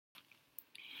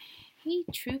Hey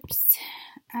troops,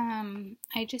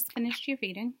 I just finished your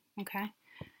reading, okay?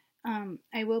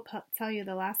 I will tell you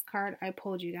the last card I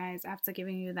pulled you guys after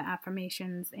giving you the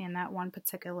affirmations and that one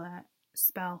particular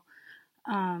spell,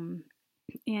 um,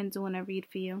 and doing a read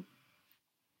for you,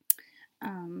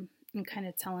 and kind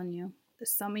of telling you.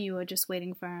 Some of you are just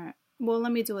waiting for, well,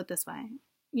 let me do it this way.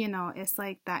 You know, it's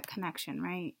like that connection,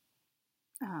 right?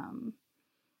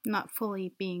 Not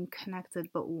fully being connected,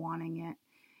 but wanting it.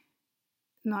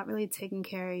 Not really taking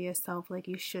care of yourself like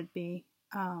you should be.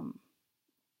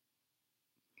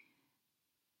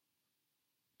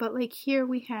 But like here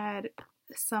we had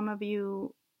some of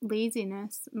you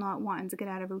laziness, not wanting to get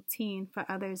out of routine. For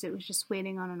others, it was just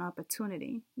waiting on an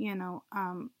opportunity,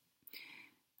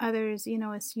 Others,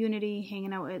 it's unity,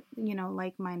 hanging out with,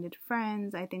 like-minded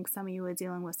friends. I think some of you are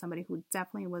dealing with somebody who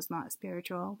definitely was not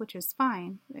spiritual, which is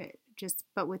fine.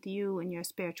 But with you and your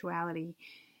spirituality,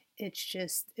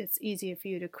 it's easier for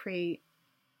you to create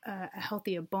a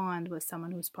healthier bond with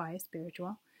someone who's probably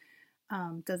spiritual.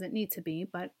 Doesn't need to be,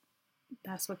 but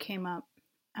that's what came up.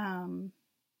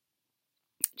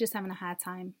 Just having a hard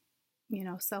time,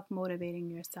 self-motivating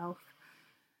yourself.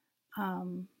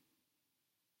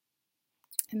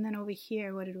 And then over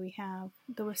here, what did we have?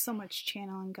 There was so much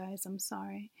channeling, guys. I'm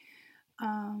sorry.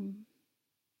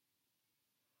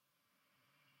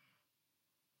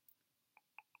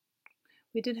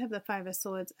 We did have the Five of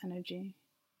Swords energy,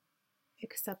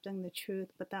 accepting the truth,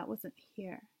 but that wasn't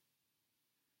here.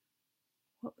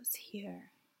 What was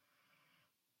here?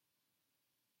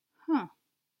 Huh.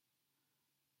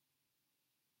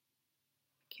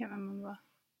 Can't remember.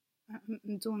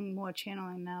 I'm doing more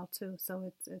channeling now too,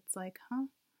 so it's like, huh?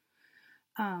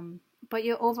 But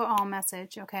your overall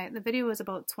message, okay, the video was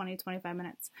about 20-25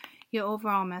 minutes. Your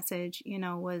overall message,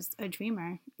 was a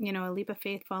dreamer, a leap of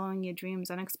faith, following your dreams,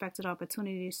 unexpected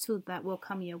opportunities too that will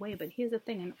come your way. But here's the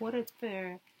thing, in order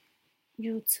for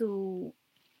you to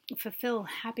fulfill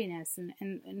happiness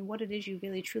and what it is you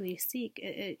really truly seek,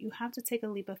 you have to take a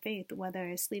leap of faith, whether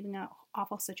it's leaving an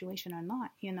awful situation or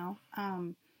not,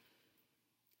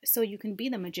 so you can be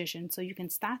the magician, so you can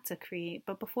start to create.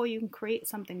 But before you can create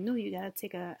something new, you got to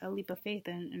take a leap of faith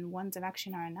in one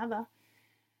direction or another.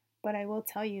 But I will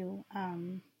tell you,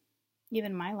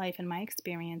 even my life and my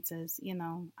experiences,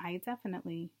 I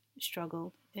definitely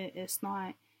struggled. It's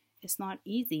not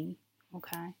easy,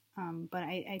 okay? But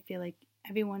I feel like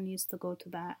everyone needs to go to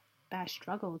that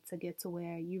struggle to get to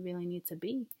where you really need to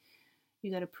be.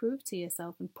 You got to prove to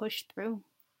yourself and push through.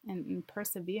 And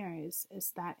persevere is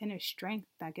that inner strength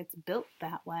that gets built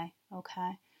that way,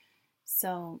 okay?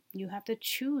 So you have to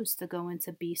choose to go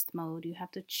into beast mode. You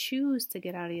have to choose to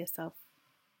get out of yourself,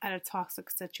 out of toxic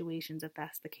situations, if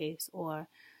that's the case, or,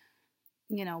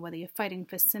 whether you're fighting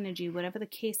for synergy, whatever the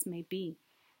case may be,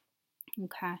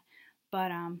 okay?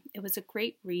 But it was a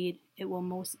great read. It will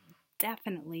most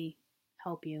definitely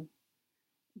help you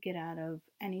get out of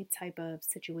any type of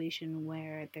situation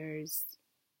where there's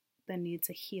the need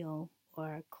to heal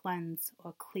or cleanse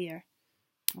or clear,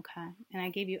 okay? And I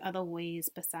gave you other ways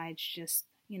besides just,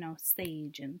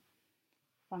 sage and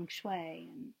feng shui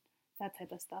and that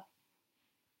type of stuff.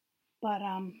 But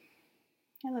I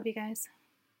love you guys.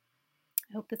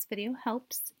 I hope this video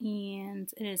helps,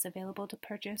 and it is available to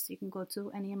purchase. You can go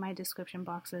to any of my description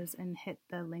boxes and hit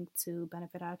the link to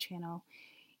benefit our channel.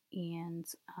 And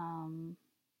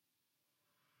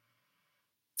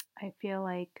I feel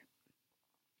like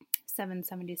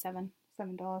 $7.77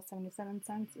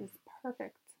 is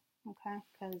perfect, okay?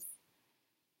 Because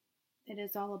it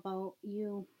is all about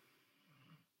you,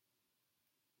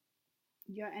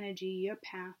 your energy, your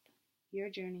path, your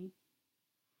journey.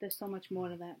 There's so much more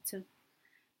to that too.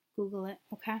 Google it,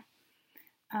 okay?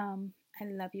 I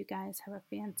love you guys. Have a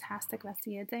fantastic rest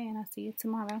of your day, and I'll see you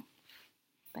tomorrow.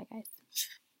 Bye, guys.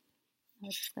 I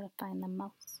just gotta find the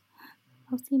mouse.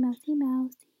 Mousey, mousey,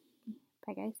 mousey.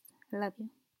 Bye, guys. I love you.